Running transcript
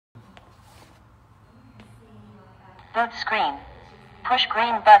Boot screen. Push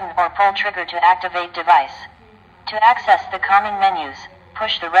green button or pull trigger to activate device. To access the common menus,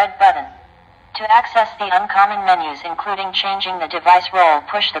 push the red button. To access the uncommon menus including changing the device role,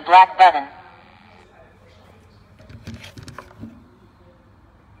 push the black button.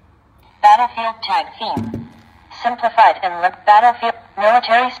 Battlefield tag theme. Simplified and battlefield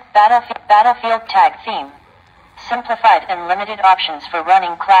military battlefield tag theme. Simplified and limited options for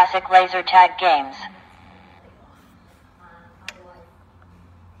running classic laser tag games.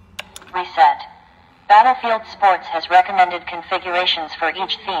 Reset. Battlefield Sports has recommended configurations for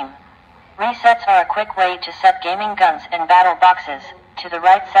each theme. Resets are a quick way to set gaming guns and battle boxes to the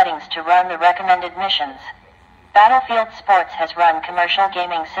right settings to run the recommended missions. Battlefield Sports has run commercial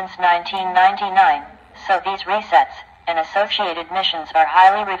gaming since 1999, so these resets and associated missions are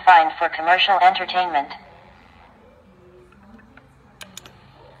highly refined for commercial entertainment.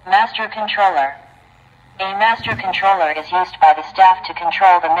 Master Controller. A Master Controller is used by the staff to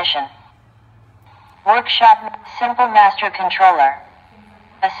control the mission. Workshop. Simple Master Controller.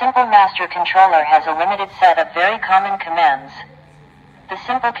 A simple Master Controller has a limited set of very common commands. The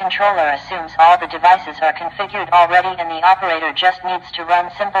simple controller assumes all the devices are configured already and the operator just needs to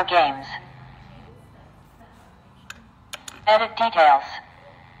run simple games. Edit details.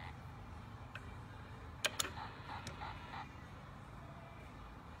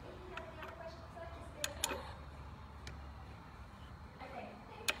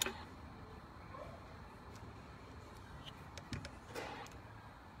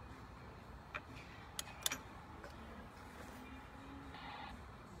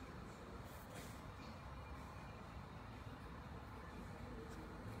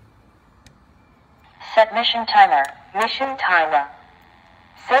 Set mission timer. Mission timer.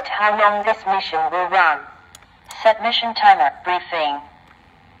 Set how long this mission will run. Set mission timer. Briefing.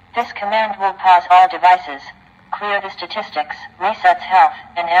 This command will pause all devices, clear the statistics, resets health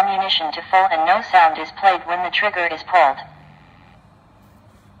and ammunition to full, and no sound is played when the trigger is pulled.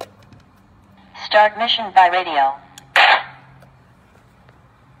 Start mission by radio.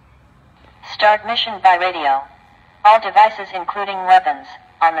 Start mission by radio. All devices including weapons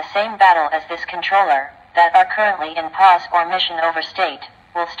on the same battle as this controller that are currently in pause or mission overstate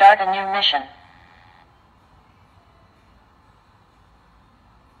will start a new mission.